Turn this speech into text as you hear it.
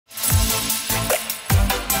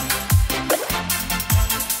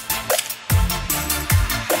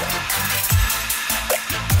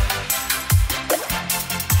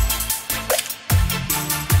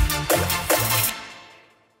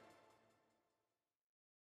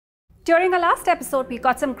During our last episode, we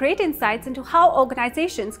got some great insights into how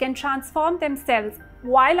organizations can transform themselves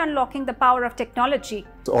while unlocking the power of technology.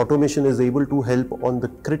 Automation is able to help on the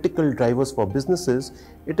critical drivers for businesses.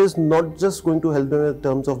 It is not just going to help them in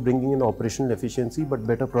terms of bringing in operational efficiency, but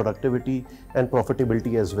better productivity and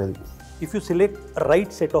profitability as well. If you select a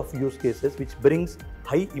right set of use cases which brings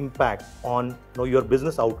high impact on your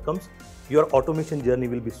business outcomes, your automation journey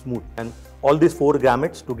will be smooth, and all these four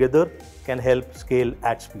gamuts together can help scale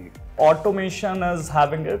at speed. Automation is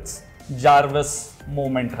having its Jarvis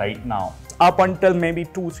moment right now. Up until maybe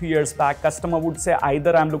 2-3 years back, customer would say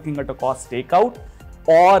either I'm looking at a cost takeout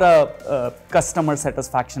or a customer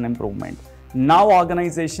satisfaction improvement. Now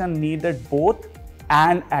organization needed both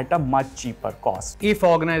and at a much cheaper cost. If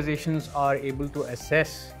organizations are able to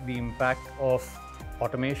assess the impact of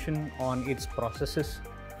automation on its processes,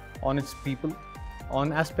 on its people,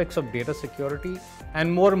 on aspects of data security,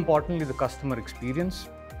 and more importantly, the customer experience,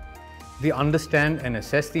 they understand and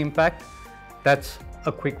assess the impact, that's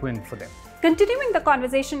a quick win for them. Continuing the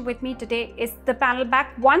conversation with me today is the panel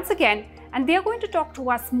back once again, and they are going to talk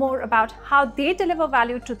to us more about how they deliver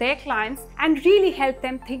value to their clients and really help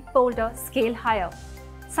them think bolder, scale higher.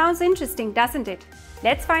 Sounds interesting, doesn't it?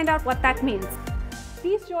 Let's find out what that means.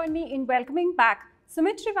 Please join me in welcoming back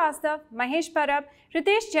Sumit Srivastava, Mahesh Parab,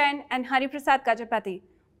 Ritesh Jain and Hariprasad Gajapati.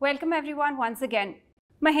 Welcome everyone once again.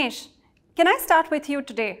 Mahesh, can I start with you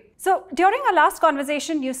today? So during our last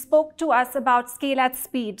conversation, you spoke to us about scale at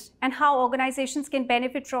speed and how organizations can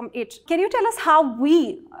benefit from it. Can you tell us how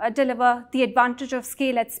we deliver the advantage of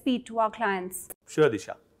scale at speed to our clients? Sure,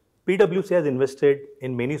 Disha. PwC has invested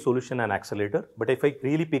in many solution and accelerator, but if I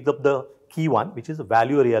really pick up the key one, which is a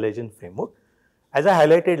value realization framework, as I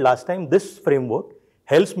highlighted last time, this framework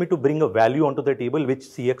helps me to bring a value onto the table which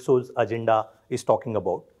CXO's agenda is talking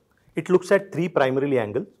about. It looks at three primarily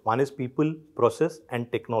angles. One is people, process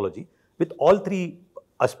and technology. With all three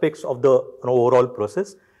aspects of the overall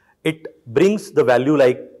process, it brings the value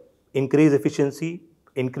like increase efficiency,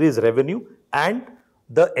 increase revenue and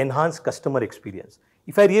the enhanced customer experience.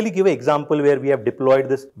 If I really give an example where we have deployed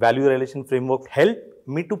this value realization framework, help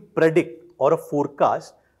me to predict or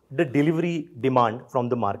forecast the delivery demand from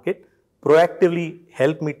the market, proactively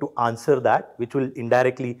help me to answer that, which will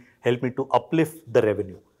indirectly help me to uplift the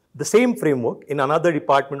revenue. The same framework in another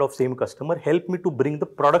department of same customer help me to bring the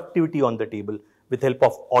productivity on the table with help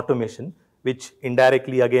of automation, which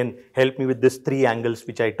indirectly again help me with these three angles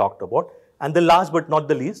which I talked about. And the last but not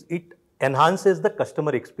the least, it enhances the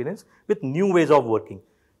customer experience with new ways of working.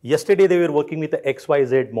 Yesterday they were working with the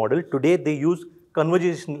XYZ model. Today they use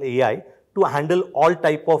conversational AI to handle all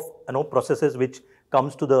type of processes which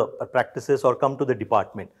comes to the practices or come to the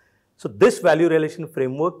department. So this value realization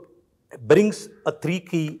framework brings three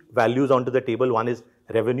key values onto the table. One is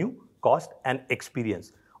revenue, cost and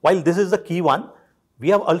experience. While this is the key one, we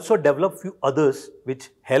have also developed few others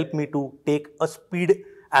which help me to take a speed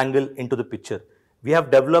angle into the picture. We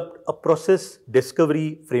have developed a process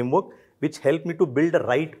discovery framework which help me to build a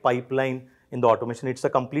right pipeline in the automation. It's a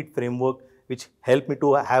complete framework which help me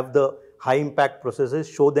to have the high impact processes,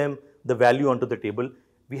 show them the value onto the table.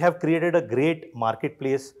 We have created a great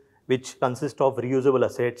marketplace which consists of reusable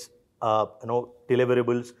assets,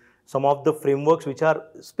 deliverables, some of the frameworks which are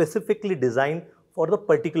specifically designed for the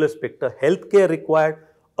particular sector. Healthcare required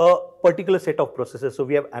a particular set of processes. So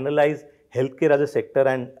we have analyzed healthcare as a sector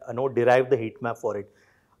and derived the heat map for it.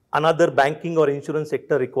 Another banking or insurance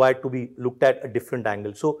sector required to be looked at a different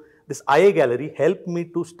angle. So this IA gallery helped me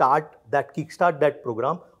to kickstart that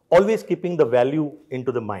program, always keeping the value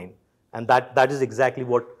into the mind. And that is exactly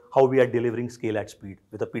how we are delivering scale at speed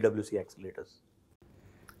with the PwC accelerators.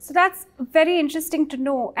 So that's very interesting to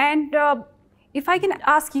know. And if I can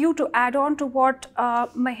ask you to add on to what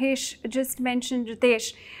Mahesh just mentioned,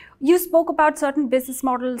 Ritesh, you spoke about certain business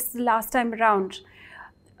models last time around.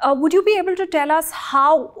 Would you be able to tell us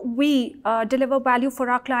how we deliver value for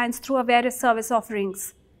our clients through our various service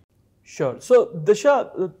offerings? Sure. So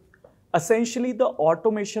Disha, essentially the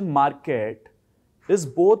automation market is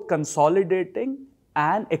both consolidating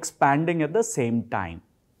and expanding at the same time.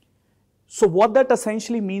 So what that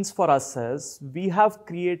essentially means for us is we have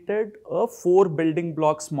created a 4 building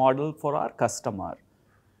blocks model for our customer.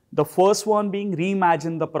 The first one being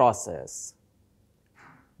reimagine the process.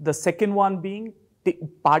 The second one being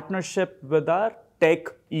partnership with our tech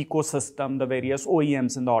ecosystem, the various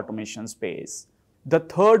OEMs in the automation space. The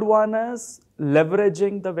third one is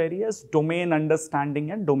leveraging the various domain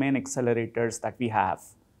understanding and domain accelerators that we have.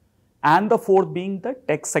 And the fourth being the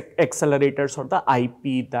tech accelerators or the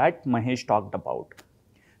IP that Mahesh talked about.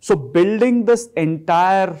 So building this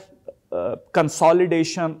entire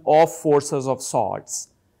consolidation of forces of sorts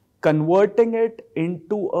converting it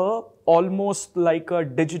into almost like a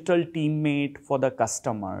digital teammate for the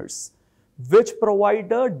customers, which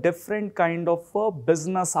provide a different kind of a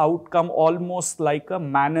business outcome, almost like a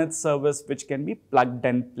managed service which can be plugged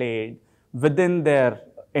and played within their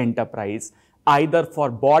enterprise, either for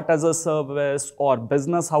bot as a service or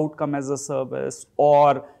business outcome as a service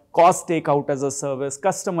or cost takeout as a service,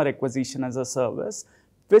 customer acquisition as a service,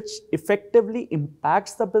 which effectively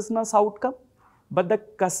impacts the business outcome. But the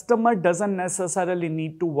customer doesn't necessarily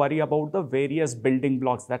need to worry about the various building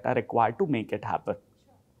blocks that are required to make it happen.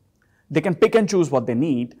 They can pick and choose what they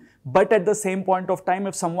need, but at the same point of time,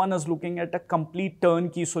 if someone is looking at a complete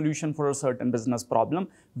turnkey solution for a certain business problem,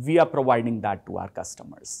 we are providing that to our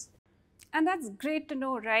customers. And that's great to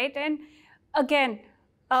know, right? And again,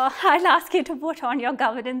 I'll ask you to put on your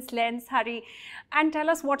governance lens, Hari, and tell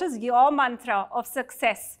us what is your mantra of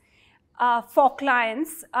success for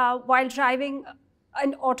clients while driving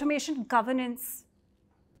an automation governance?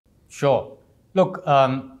 Sure. Look,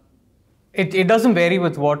 it doesn't vary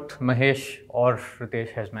with what Mahesh or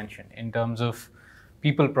Ritesh has mentioned in terms of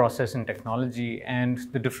people, process, and technology and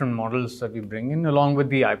the different models that we bring in along with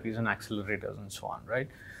the IPs and accelerators and so on, right?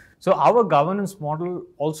 So our governance model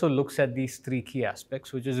also looks at these three key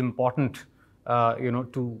aspects, which is important,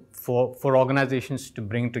 for organizations to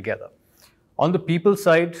bring together. On the people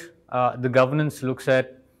side, the governance looks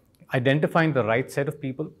at identifying the right set of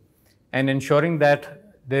people and ensuring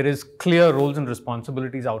that there is clear roles and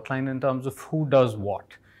responsibilities outlined in terms of who does what,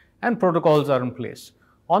 and protocols are in place.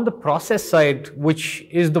 On the process side, which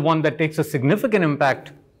is the one that takes a significant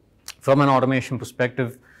impact from an automation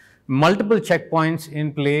perspective, multiple checkpoints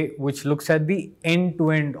in play, which looks at the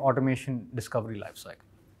end-to-end automation discovery lifecycle.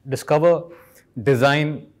 Discover,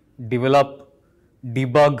 design, develop,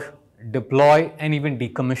 debug, deploy, and even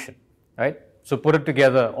decommission, right? So put it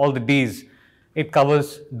together, all the Ds, it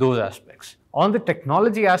covers those aspects. On the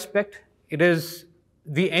technology aspect, it is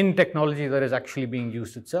the end technology that is actually being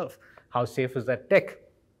used itself. How safe is that tech?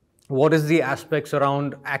 What is the aspects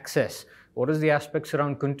around access? What is the aspects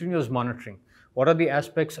around continuous monitoring? What are the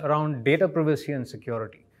aspects around data privacy and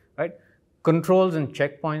security, right? Controls and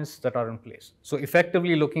checkpoints that are in place. So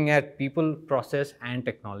effectively looking at people, process, and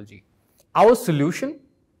technology. Our solution,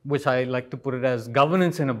 which I like to put it as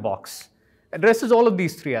governance in a box, addresses all of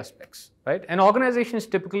these three aspects, right? And organizations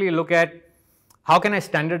typically look at how can I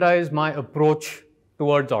standardize my approach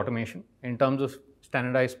towards automation in terms of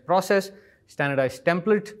standardized process, standardized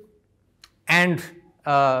template, and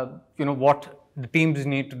what the teams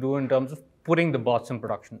need to do in terms of putting the bots in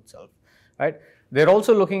production itself, right? They're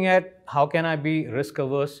also looking at how can I be risk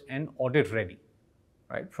averse and audit ready,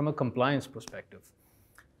 right? From a compliance perspective.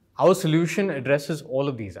 Our solution addresses all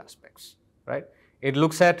of these aspects, right? It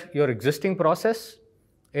looks at your existing process.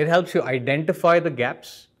 It helps you identify the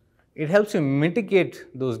gaps. It helps you mitigate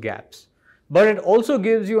those gaps. But it also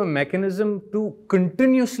gives you a mechanism to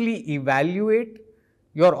continuously evaluate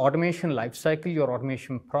your automation lifecycle, your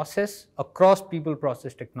automation process across people,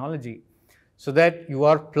 process, technology, so that you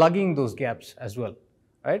are plugging those gaps as well,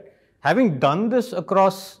 right? Having done this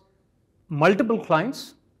across multiple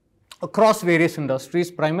clients, across various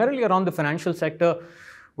industries, primarily around the financial sector,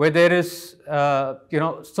 where there is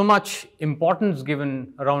so much importance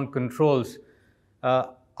given around controls,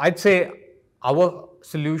 I'd say our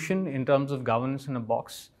solution in terms of governance in a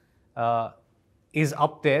box is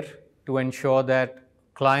up there to ensure that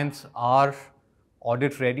clients are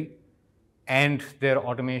audit ready and their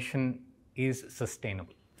automation is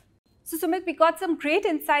sustainable. So Sumit, we got some great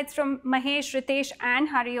insights from Mahesh, Ritesh, and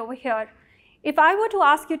Hari over here. If I were to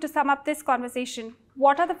ask you to sum up this conversation,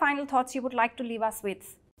 what are the final thoughts you would like to leave us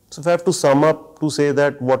with? So if I have to sum up to say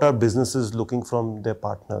that what are businesses looking from their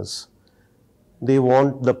partners? They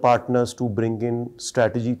want the partners to bring in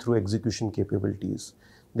strategy through execution capabilities.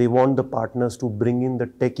 They want the partners to bring in the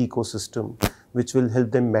tech ecosystem, which will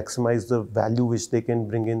help them maximize the value which they can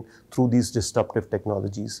bring in through these disruptive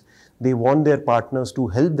technologies. They want their partners to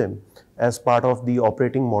help them as part of the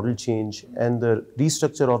operating model change and the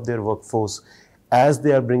restructure of their workforce as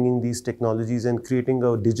they are bringing these technologies and creating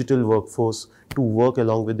a digital workforce to work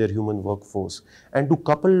along with their human workforce. And to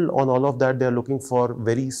couple on all of that, they are looking for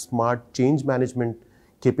very smart change management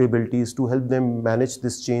capabilities to help them manage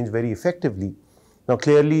this change very effectively. Now,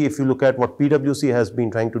 clearly, if you look at what PwC has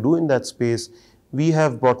been trying to do in that space, we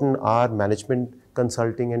have brought in our management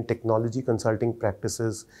consulting and technology consulting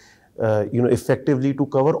practices, effectively to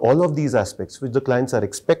cover all of these aspects which the clients are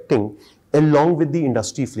expecting, along with the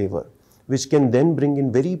industry flavor, which can then bring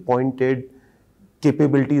in very pointed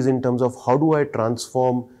capabilities in terms of how do I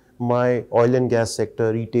transform my oil and gas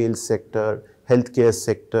sector, retail sector, healthcare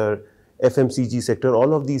sector, FMCG sector,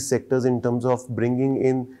 all of these sectors in terms of bringing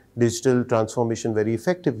in digital transformation very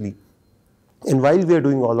effectively. And while we are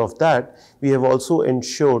doing all of that, we have also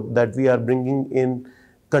ensured that we are bringing in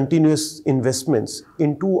continuous investments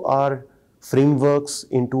into our frameworks,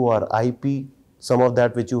 into our IP, some of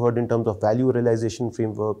that which you heard in terms of value realization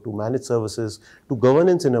framework, to managed services, to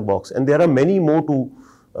governance in a box. And there are many more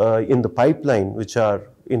in the pipeline which are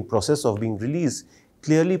in process of being released,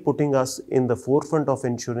 clearly putting us in the forefront of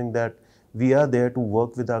ensuring that we are there to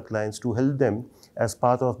work with our clients to help them as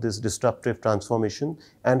part of this disruptive transformation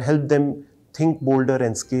and help them think bolder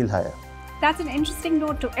and scale higher. That's an interesting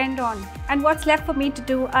note to end on. And what's left for me to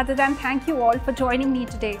do other than thank you all for joining me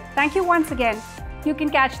today. Thank you once again. You can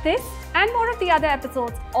catch this and more of the other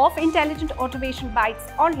episodes of Intelligent Automation Bites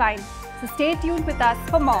online. So stay tuned with us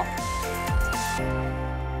for more.